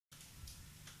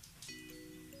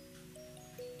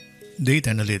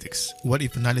Data analytics, what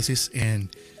if analysis, and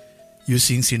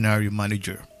using scenario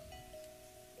manager.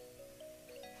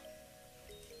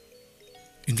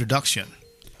 Introduction.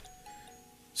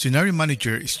 Scenario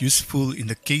manager is useful in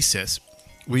the cases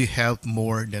where you have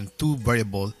more than two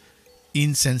variable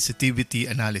insensitivity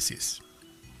analysis.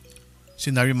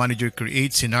 Scenario manager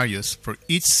creates scenarios for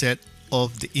each set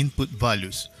of the input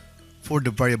values for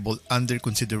the variable under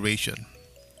consideration.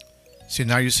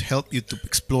 Scenarios help you to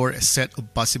explore a set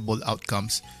of possible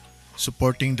outcomes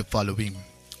supporting the following,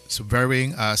 so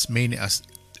varying as many as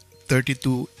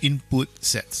 32 input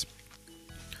sets.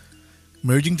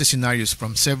 Merging the scenarios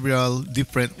from several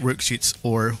different worksheets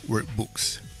or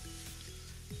workbooks.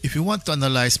 If you want to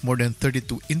analyze more than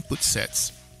 32 input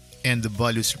sets and the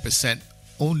values represent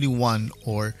only one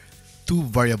or two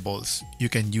variables, you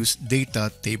can use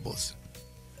data tables,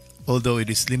 although it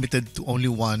is limited to only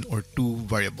one or two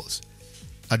variables.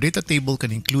 A data table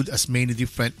can include as many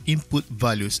different input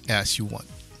values as you want.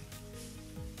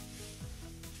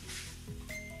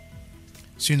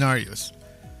 Scenarios.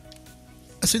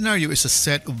 A scenario is a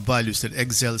set of values that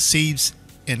Excel saves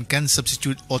and can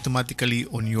substitute automatically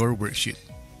on your worksheet.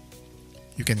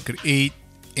 You can create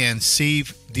and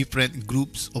save different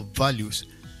groups of values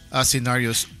as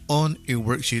scenarios on a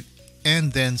worksheet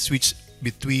and then switch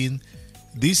between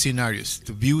these scenarios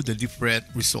to view the different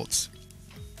results.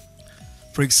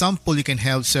 For example, you can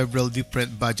have several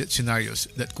different budget scenarios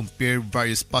that compare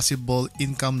various possible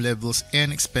income levels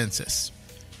and expenses.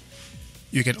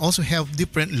 You can also have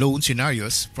different loan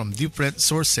scenarios from different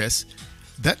sources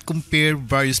that compare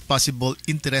various possible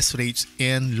interest rates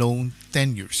and loan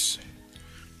tenures.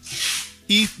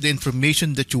 If the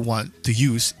information that you want to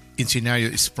use in scenario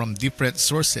is from different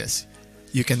sources,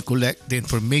 you can collect the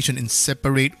information in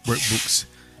separate workbooks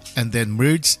and then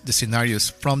merge the scenarios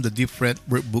from the different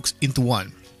workbooks into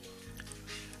one.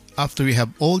 After you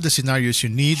have all the scenarios you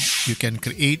need, you can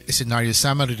create a scenario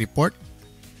summary report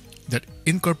that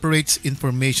incorporates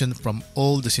information from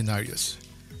all the scenarios.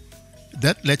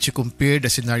 That lets you compare the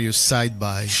scenarios side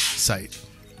by side.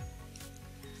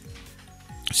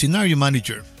 Scenario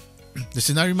Manager. The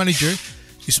Scenario Manager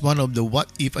is one of the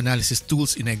what-if analysis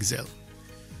tools in Excel.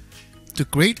 To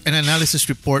create an analysis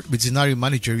report with Scenario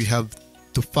Manager, you have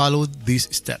to follow these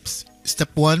steps. Step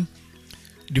 1.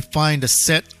 Define the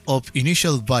set of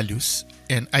initial values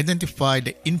and identify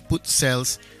the input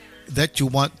cells that you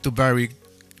want to vary,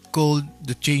 called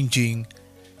the changing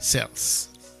cells.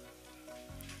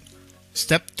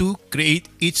 Step 2. Create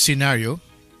each scenario.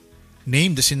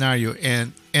 Name the scenario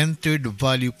and enter the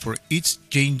value for each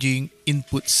changing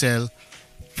input cell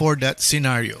for that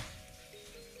scenario.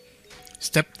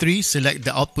 Step 3. Select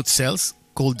the output cells,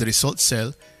 called the result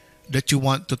cell, that you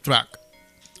want to track.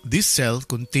 This cell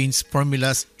contains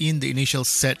formulas in the initial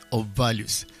set of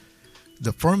values.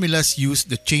 The formulas use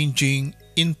the changing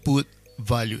input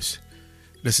values.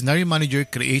 The Scenario Manager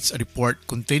creates a report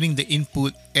containing the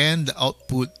input and the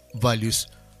output values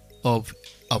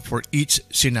for each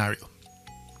scenario.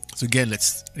 So again,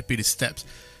 let's repeat the steps.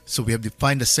 So we have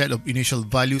defined a set of initial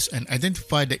values and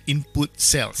identified the input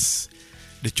cells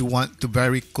that you want to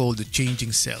vary, called the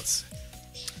changing cells.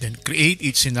 Then create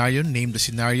each scenario, name the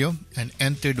scenario, and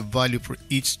enter the value for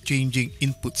each changing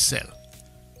input cell.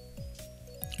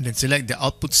 And then select the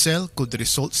output cell, called the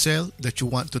result cell, that you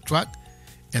want to track,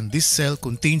 and this cell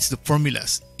contains the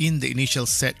formulas in the initial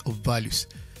set of values.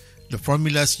 The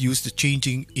formulas use the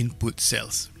changing input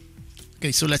cells.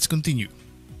 Okay, so let's continue.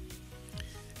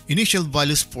 Initial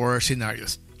values for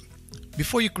scenarios.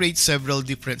 Before you create several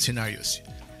different scenarios,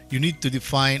 you need to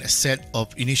define a set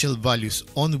of initial values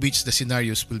on which the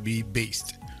scenarios will be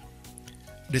based.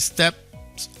 The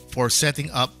steps for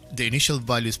setting up the initial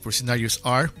values for scenarios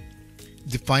are: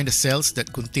 define the cells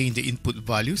that contain the input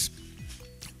values,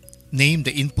 name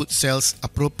the input cells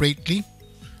appropriately,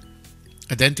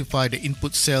 identify the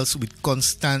input cells with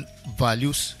constant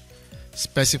values,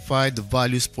 specify the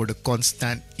values for the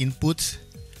constant inputs,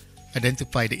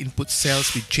 identify the input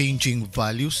cells with changing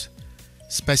values,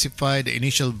 specify the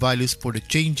initial values for the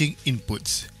changing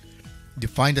inputs,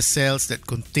 define the cells that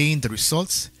contain the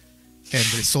results, and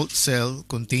the result cell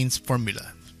contains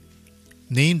formula.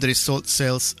 Name the result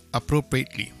cells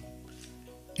appropriately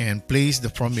and place the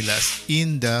formulas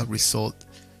in the result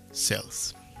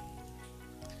cells.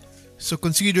 So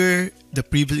consider the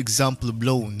previous example of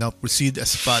loan. Now proceed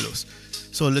as follows.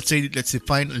 So let's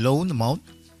define a loan amount.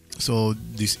 So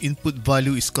this input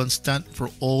value is constant for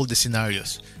all the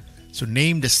scenarios. So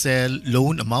name the cell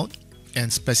loan amount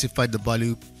and specify the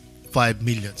value 5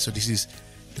 million. So this is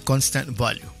the constant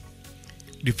value.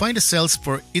 Define the cells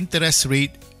for interest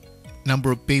rate,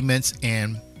 number of payments,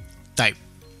 and type.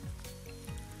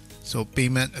 So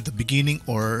payment at the beginning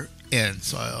or end.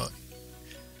 So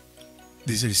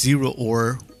this is 0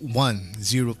 or 1.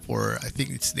 0 for, I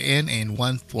think it's the end, and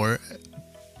 1 for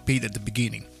paid at the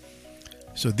beginning.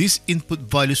 So these input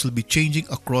values will be changing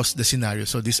across the scenario.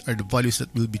 So these are the values that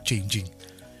will be changing.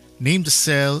 Name the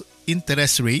cell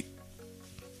interest rate,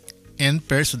 end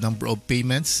pair, so number of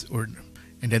payments,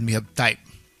 and then we have type.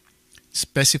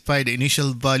 Specify the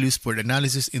initial values for the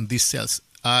analysis in these cells.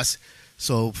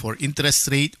 So for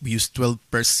interest rate, we use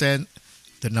 12%,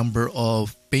 the number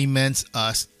of payments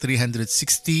as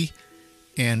 360,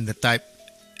 and the type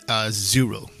as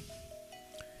 0.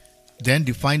 Then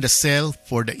define the cell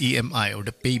for the EMI or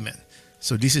the payment.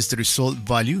 So this is the result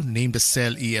value. Name the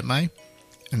cell EMI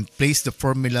and place the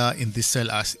formula in this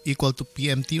cell as equal to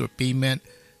PMT or payment,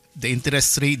 the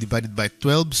interest rate divided by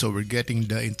 12. So we're getting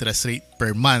the interest rate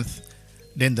per month.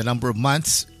 Then the number of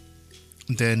months,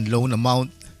 then loan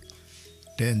amount,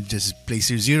 then just place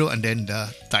your 0 and then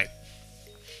the type.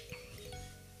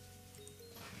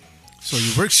 So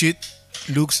your worksheet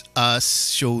looks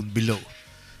as shown below.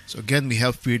 So again, we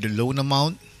have here the loan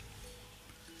amount.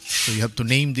 So you have to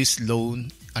name this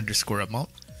loan underscore amount.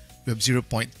 We have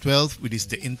 0.12, which is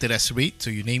the interest rate.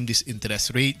 So you name this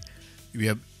interest rate. We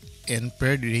have N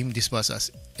pair, you name this was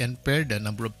as N pair, the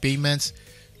number of payments,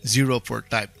 0 for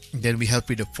type. And then we have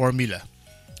with the formula.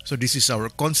 So this is our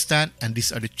constant and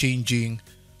these are the changing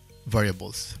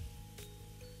variables.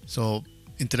 So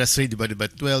interest rate divided by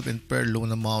 12 and per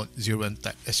loan amount, 0 and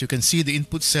type. As you can see, the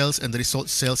input cells and the result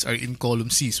cells are in column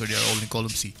C. So they are all in column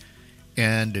C.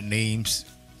 And the names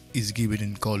is given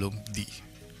in column D.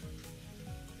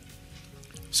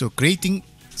 So creating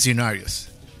scenarios.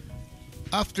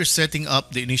 After setting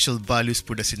up the initial values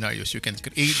for the scenarios, you can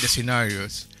create the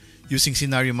scenarios using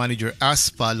Scenario Manager as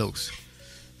follows.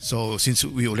 So since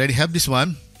we already have this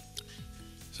one,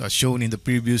 so as shown in the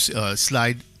previous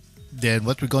slide, then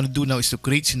what we're going to do now is to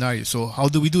create scenarios. So how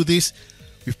do we do this?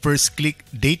 We first click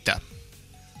Data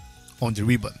on the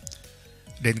ribbon.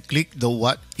 Then click the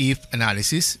What If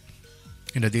analysis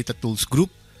in the Data Tools group.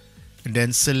 And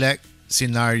then select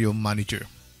Scenario Manager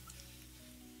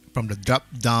from the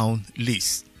drop-down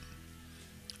list.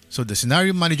 So the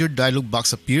Scenario Manager dialog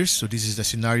box appears. So this is the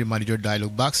Scenario Manager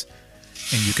dialog box.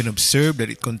 And you can observe that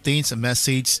it contains a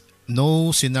message,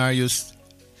 no scenarios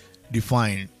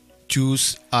defined.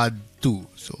 Choose Add To.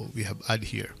 So we have Add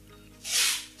here.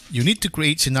 You need to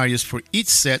create scenarios for each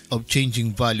set of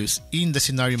changing values in the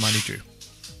Scenario Manager.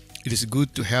 It is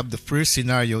good to have the first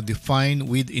scenario defined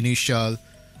with initial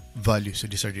values. So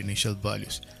these are the initial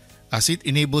values, as it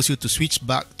enables you to switch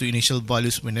back to initial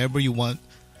values whenever you want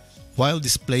while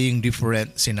displaying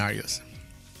different scenarios.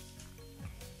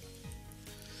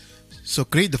 So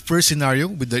create the first scenario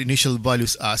with the initial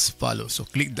values as follows. So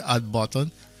click the Add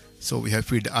button. So we have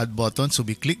here the Add button. So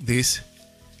we click this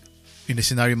in the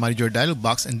Scenario Manager dialog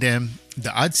box, and then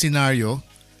the Add Scenario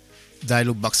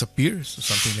dialog box appears. So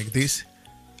something like this.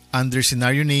 Under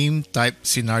Scenario Name, type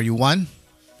Scenario 1.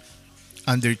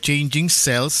 Under Changing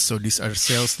Cells, so these are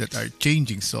cells that are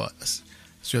changing. So as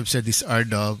we have said, these are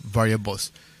the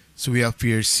variables. So we have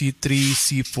here C3,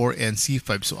 C4, and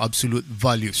C5. So absolute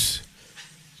values.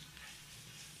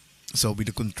 So with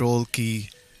the Control key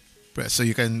press, so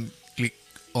you can click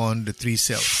on the 3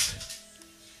 cells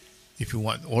if you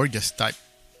want, or just type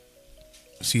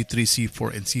C3,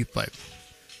 C4, and C5.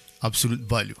 Absolute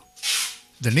value.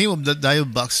 The name of the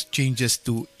dialog box changes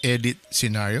to Edit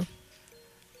Scenario.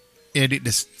 Edit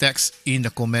the text in the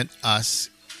comment as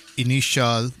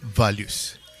Initial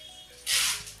Values.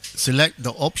 Select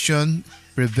the option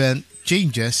Prevent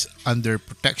Changes under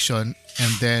Protection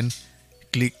and then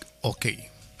click OK.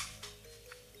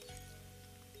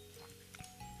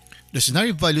 The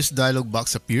Scenario Values dialog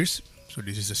box appears. So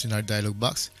this is the Scenario dialog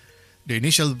box. The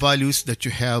initial values that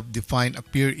you have defined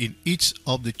appear in each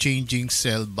of the changing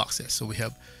cell boxes. So we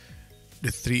have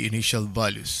the 3 initial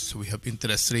values. So we have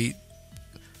interest rate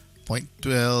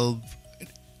 0.12,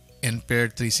 N pair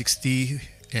 360,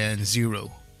 and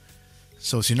 0.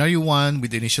 So scenario 1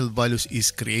 with the initial values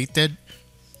is created.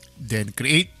 Then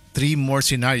create 3 more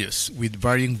scenarios with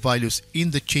varying values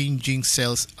in the changing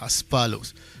cells as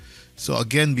follows. So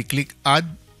again, we click Add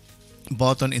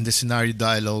button in the Scenario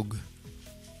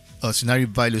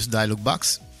Values dialog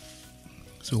box.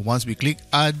 So once we click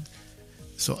Add,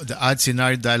 so the Add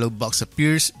Scenario dialog box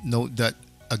appears. Note that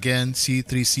again,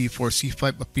 C3, C4,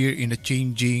 C5 appear in the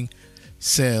changing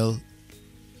cell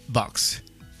box.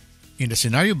 In the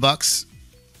scenario box,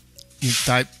 you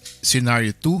type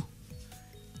Scenario 2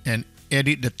 and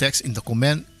edit the text in the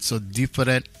comment. So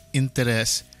different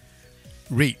interest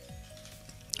rate.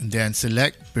 And then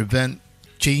select Prevent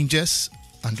Changes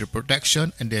under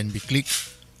protection, and then we click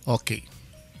OK.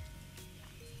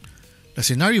 The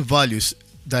scenario values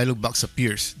dialog box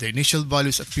appears. The initial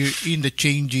values appear in the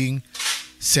changing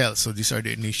cells. So these are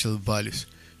the initial values.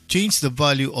 Change the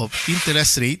value of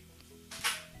interest rate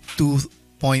to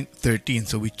 0.13.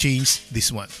 So we change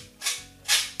this one.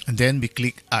 And then we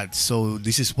click add. So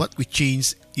this is what we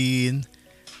changed in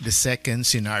the second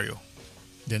scenario.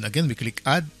 Then again we click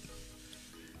add.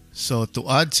 So to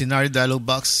add scenario dialog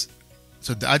box,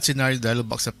 so the add scenario dialog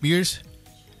box appears.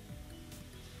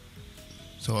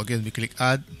 So again we click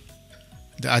add.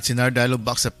 The add scenario dialog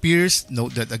box appears.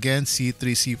 Note that again C3,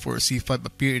 C4, C5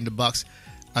 appear in the box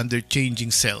under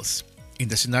changing cells. In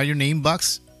the scenario name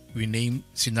box, we name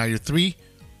scenario 3.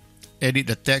 Edit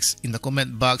the text in the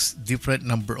comment box, different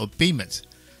number of payments.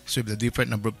 So if the different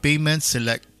number of payments,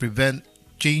 select prevent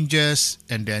changes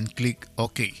and then click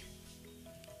OK.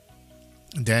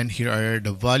 And then here are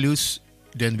the values.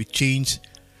 Then we change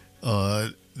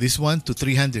this one to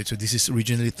 300. So this is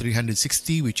originally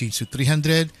 360. We change to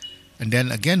 300. And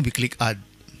then again, we click add.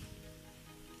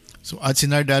 So add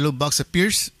scenario dialog box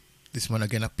appears. This one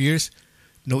again appears.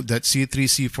 Note that C3,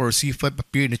 C4, C5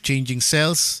 appear in the changing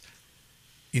cells.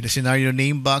 In the scenario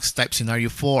name box, type scenario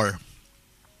 4.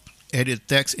 Edit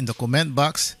text in the comment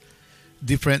box.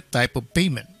 Different type of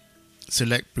payment.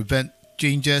 Select prevent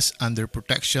changes under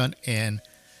protection and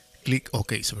click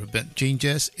OK. So prevent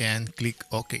changes and click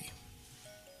OK.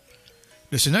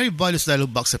 The scenario values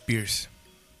dialog box appears.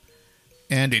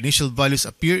 And the initial values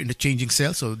appear in the changing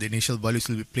cell. So the initial values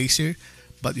will be placed here.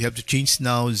 But we have to change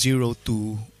now 0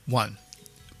 to 1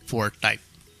 for type.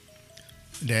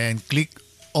 Then click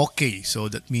OK. So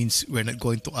that means we're not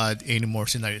going to add any more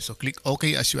scenarios. So click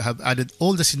OK as you have added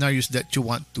all the scenarios that you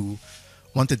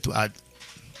wanted to add.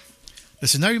 The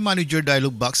scenario manager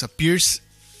dialog box appears,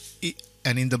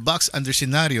 and in the box under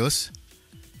scenarios,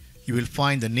 you will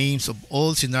find the names of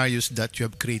all scenarios that you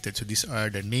have created. So these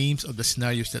are the names of the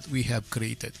scenarios that we have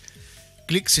created.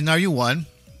 Click scenario 1.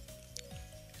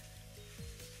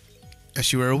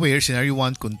 As you are aware, scenario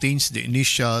 1 contains the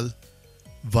initial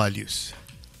values.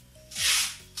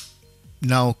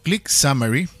 Now click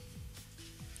summary.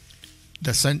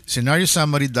 The scenario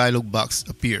summary dialog box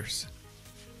appears.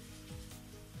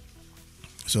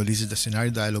 So this is the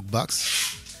scenario dialog box.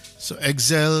 So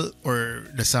Excel or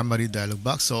the summary dialog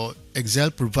box. So Excel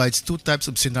provides two types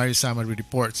of scenario summary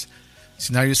reports.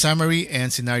 Scenario summary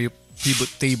and scenario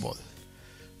pivot table.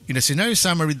 In the scenario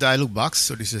summary dialog box,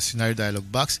 so this is a scenario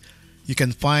dialog box, you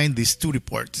can find these two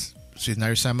reports,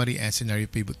 scenario summary and scenario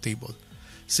pivot table.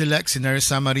 Select scenario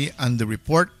summary under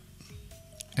report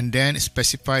and then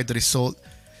specify the result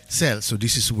cell. So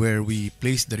this is where we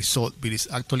place the result. It is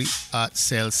actually at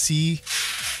cell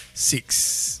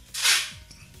C6.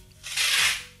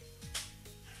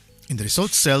 In the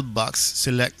result cell box,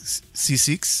 select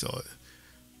C6. So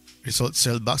result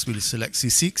cell box will select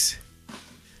C6.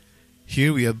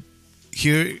 Here we have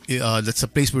that's a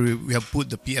place where we have put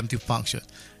the PMT function.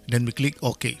 Then we click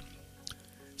OK.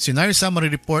 Scenario summary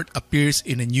report appears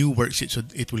in a new worksheet. So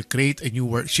it will create a new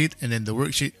worksheet, and then the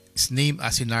worksheet is named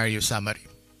as scenario summary.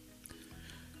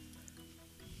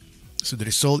 So the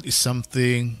result is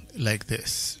something like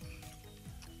this.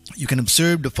 You can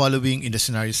observe the following in the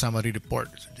scenario summary report.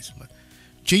 So this one.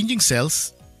 Changing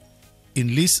cells.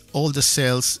 Enlist all the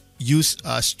cells used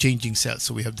as changing cells.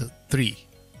 So we have the 3.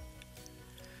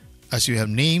 As you have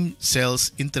named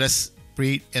cells, interest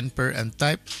rate, NPER, and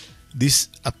type, these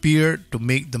appear to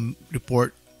make the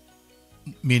report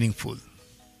meaningful.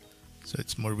 So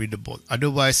it's more readable.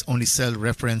 Otherwise, only cell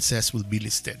references will be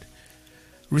listed.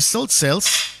 Result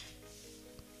cells.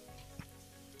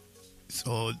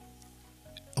 So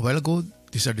a while ago,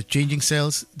 these are the changing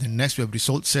cells. Then next we have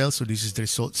result cells. So this is the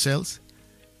result cells.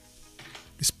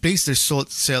 Displays the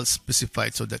result cells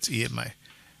specified. So that's EMI.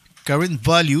 Current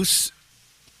values.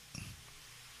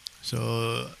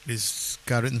 So this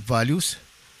current values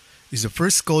is the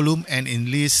first column and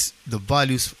enlists the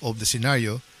values of the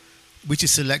scenario, which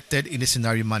is selected in the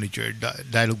scenario manager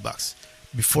dialog box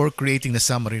before creating the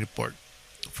summary report.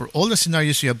 For all the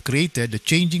scenarios you have created, the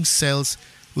changing cells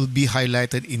will be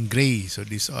highlighted in gray. So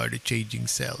these are the changing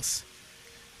cells.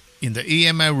 In the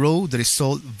EMI row, the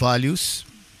result values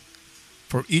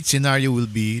for each scenario will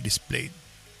be displayed.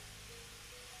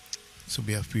 So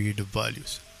we have here the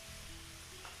values.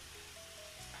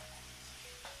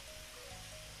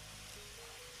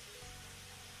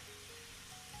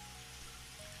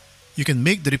 You can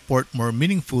make the report more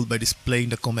meaningful by displaying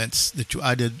the comments that you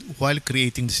added while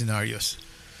creating the scenarios.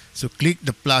 So click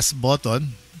the plus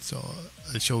button. So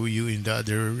I'll show you in the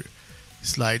other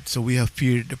slide. So we have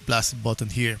here the plus button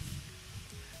here.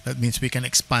 That means we can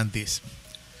expand this.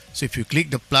 So if you click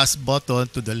the plus button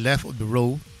to the left of the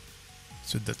row,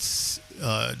 so that's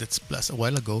plus a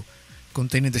while ago,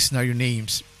 containing the scenario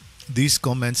names, these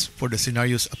comments for the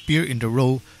scenarios appear in the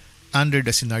row under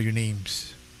the scenario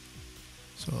names.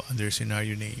 So under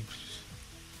scenario names,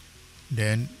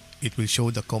 then it will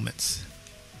show the comments.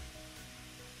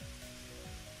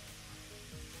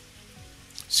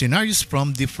 Scenarios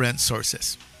from different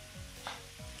sources.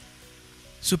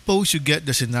 Suppose you get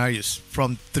the scenarios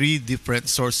from 3 different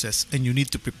sources and you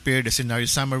need to prepare the scenario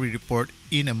summary report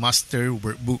in a master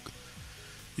workbook.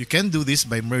 You can do this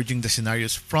by merging the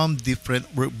scenarios from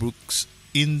different workbooks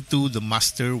into the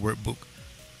master workbook.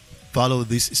 Follow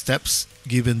these steps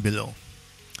given below.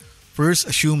 First,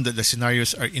 assume that the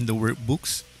scenarios are in the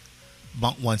workbooks.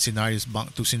 Bank 1 scenarios,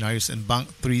 Bank 2 scenarios, and Bank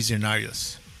 3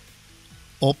 scenarios.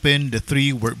 Open the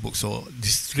 3 workbooks. So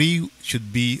these 3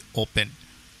 should be open.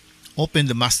 Open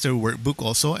the master workbook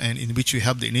also, and in which we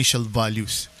have the initial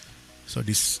values. So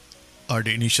these are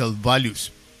the initial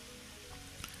values.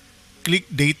 Click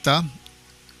data,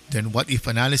 then what if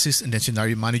analysis, and then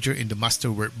scenario manager in the master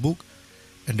workbook,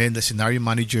 and then the scenario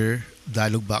manager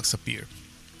dialog box appear.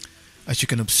 As you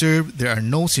can observe, there are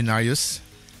no scenarios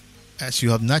as you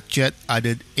have not yet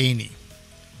added any.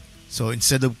 So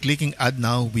instead of clicking add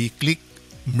now, we click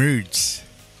merge.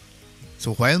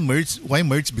 So why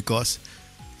merge? Because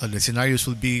the scenarios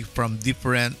will be from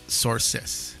different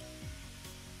sources.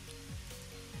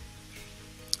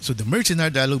 So the merge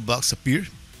scenario dialog box appear.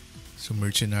 So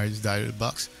merge scenarios dialog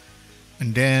box,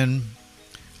 and then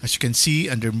as you can see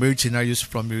under merge scenarios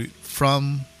merge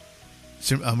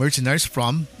scenarios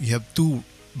from, you have 2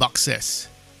 boxes.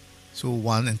 So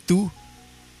 1 and 2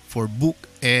 for book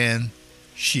and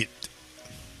sheet.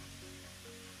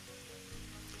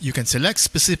 You can select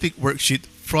specific worksheet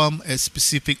from a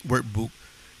specific workbook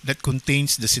that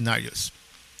contains the scenarios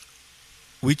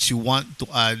which you want to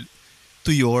add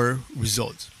to your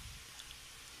results.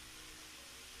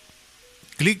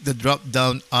 Click the drop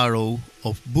down arrow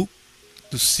of book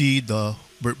to see the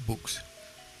workbooks.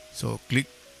 So click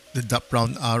the drop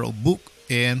down arrow book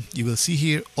and you will see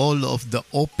here all of the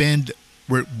opened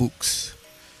workbooks.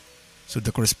 So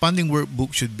the corresponding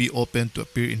workbook should be open to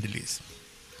appear in the list.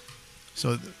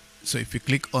 So if you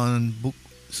click on book,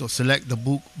 so select the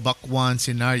book Bank 1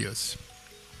 scenarios.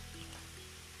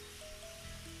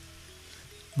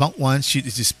 Bank 1 sheet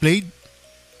is displayed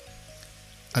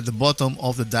at the bottom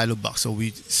of the dialog box. So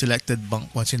we selected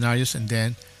Bank 1 scenarios, and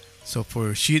then so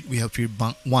for sheet we have here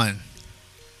Bank 1.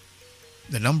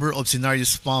 The number of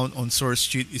scenarios found on source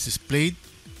sheet is displayed.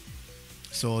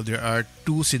 So there are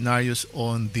 2 scenarios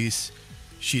on this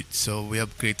sheet. So we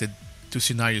have created 2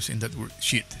 scenarios in that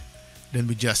sheet. Then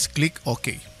we just click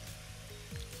OK.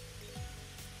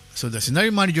 So the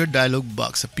scenario manager dialog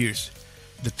box appears.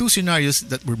 The 2 scenarios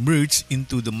that were merged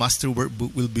into the master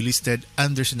workbook will be listed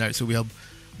under scenario. So we have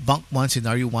Bank 1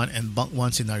 scenario 1 and Bank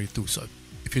 1 scenario 2. So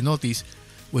if you notice,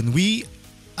 when we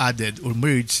added or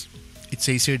merged, it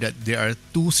says here that there are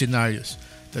 2 scenarios.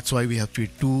 That's why we have here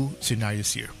 2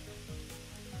 scenarios here.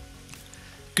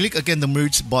 Click again the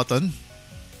merge button,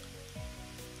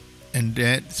 and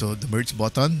then so the merge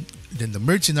button, then the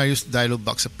merge scenarios dialog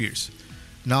box appears.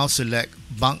 Now select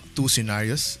Bank 2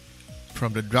 scenarios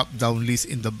from the drop down list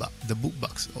in the book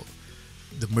box. So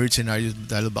the merge scenarios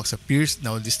dialog box appears.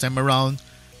 Now this time around,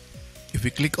 if we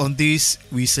click on this,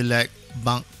 we select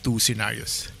Bank 2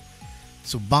 scenarios.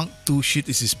 So Bank 2 sheet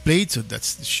is displayed, so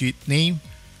that's the sheet name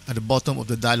at the bottom of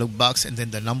the dialog box, and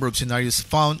then the number of scenarios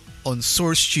found on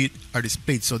source sheet are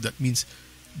displayed. So that means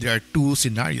there are 2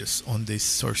 scenarios on this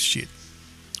source sheet.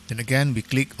 Then again, we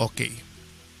click OK.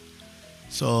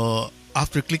 So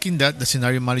after clicking that, the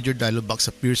scenario manager dialog box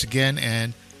appears again,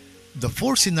 and the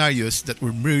 4 scenarios that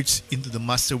were merged into the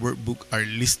master workbook are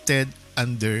listed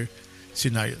under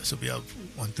scenario. So we have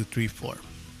 1, 2, 3, 4.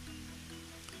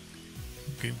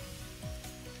 Okay.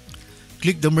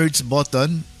 Click the merge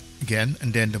button again,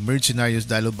 and then the merge scenarios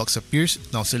dialog box appears.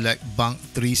 Now select Bank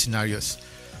 3 scenarios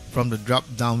from the drop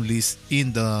down list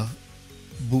in the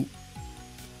book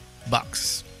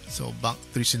box. So Bank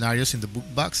 3 scenarios in the book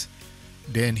box.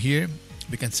 Then here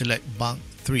we can select Bank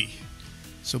 3.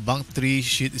 So Bank 3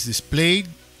 sheet is displayed.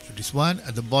 So this one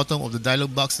at the bottom of the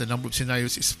dialog box, the number of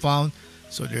scenarios is found.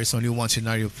 So there's only 1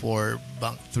 scenario for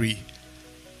Bank 3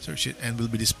 search it and will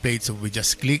be displayed. So we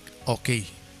just click OK.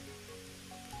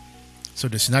 So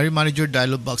the scenario manager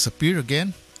dialog box appear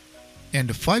again, and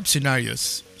the 5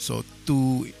 scenarios, so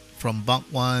 2 from Bank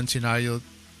 1 scenario,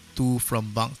 2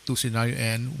 from Bank 2 scenario,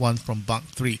 and 1 from Bank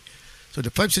 3. So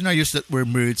the 5 scenarios that were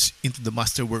merged into the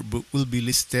master workbook will be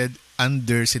listed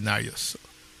under scenarios.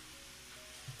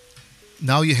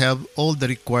 Now you have all the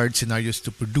required scenarios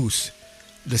to produce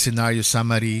the scenario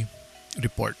summary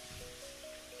report.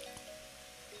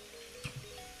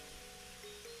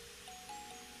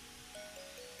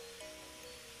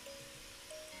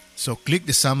 So click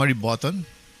the summary button.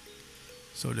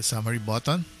 So the summary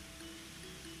button.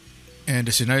 And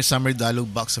the scenario summary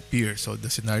dialog box appears. So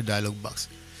the scenario dialog box.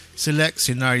 Select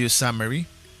scenario summary.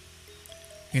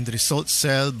 In the result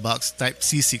cell box, type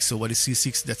C6. So what is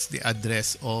C6? That's the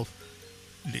address of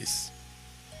this.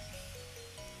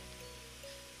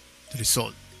 The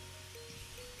result.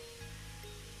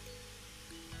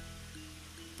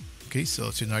 Okay,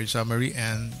 so scenario summary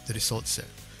and the result cell,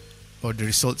 or the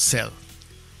result cell.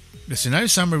 The scenario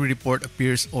summary report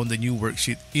appears on the new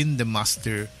worksheet in the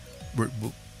master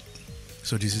workbook.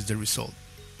 So this is the result.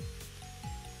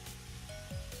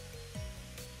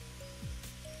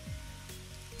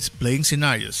 Displaying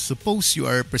scenarios. Suppose you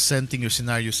are presenting your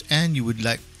scenarios and you would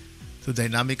like to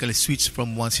dynamically switch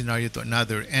from one scenario to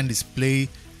another and display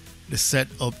the set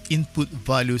of input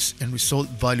values and result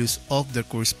values of the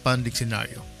corresponding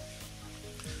scenario.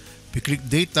 We click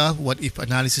Data, What If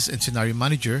Analysis and Scenario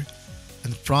Manager,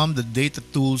 and from the Data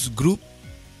Tools group,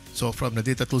 so from the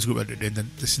Data Tools group, then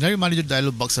the Scenario Manager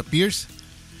dialog box appears.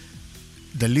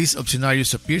 The list of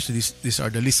scenarios appears. So these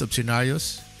are the list of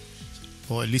scenarios,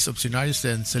 or a list of scenarios.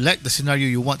 Then select the scenario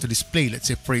you want to display. Let's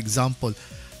say, for example,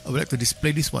 I would like to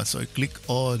display this one, so I click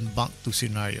on Bank to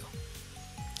Scenario.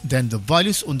 Then the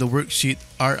values on the worksheet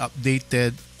are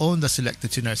updated on the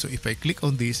selected scenario. So if I click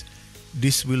on this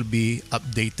will be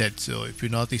updated. So if you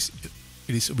notice,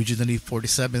 it is originally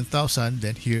 47,000,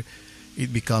 then here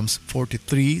it becomes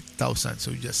 43,000.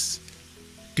 So just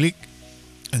click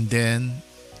and then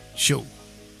show.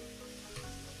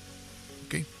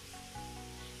 Okay.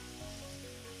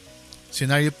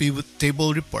 Scenario pivot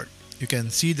table report. You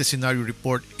can see the scenario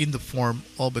report in the form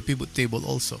of a pivot table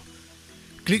also.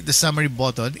 Click the summary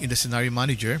button in the scenario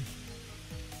manager.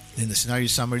 Then the scenario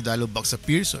summary dialog box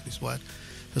appears. So this one.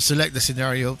 So select the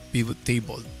scenario pivot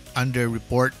table under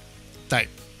report type.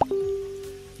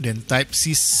 Then type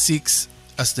C6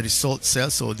 as the result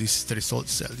cell. So this is the result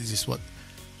cell. This is what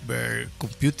we're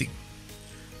computing.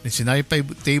 The scenario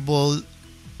pivot table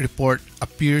report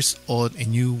appears on a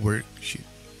new worksheet.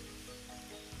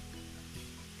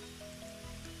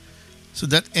 So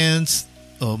that ends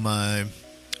my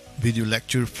video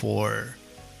lecture for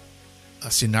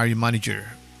a scenario manager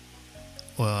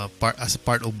as a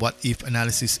part of what if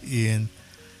analysis in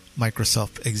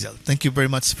Microsoft Excel. Thank you very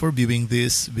much for viewing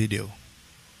this video.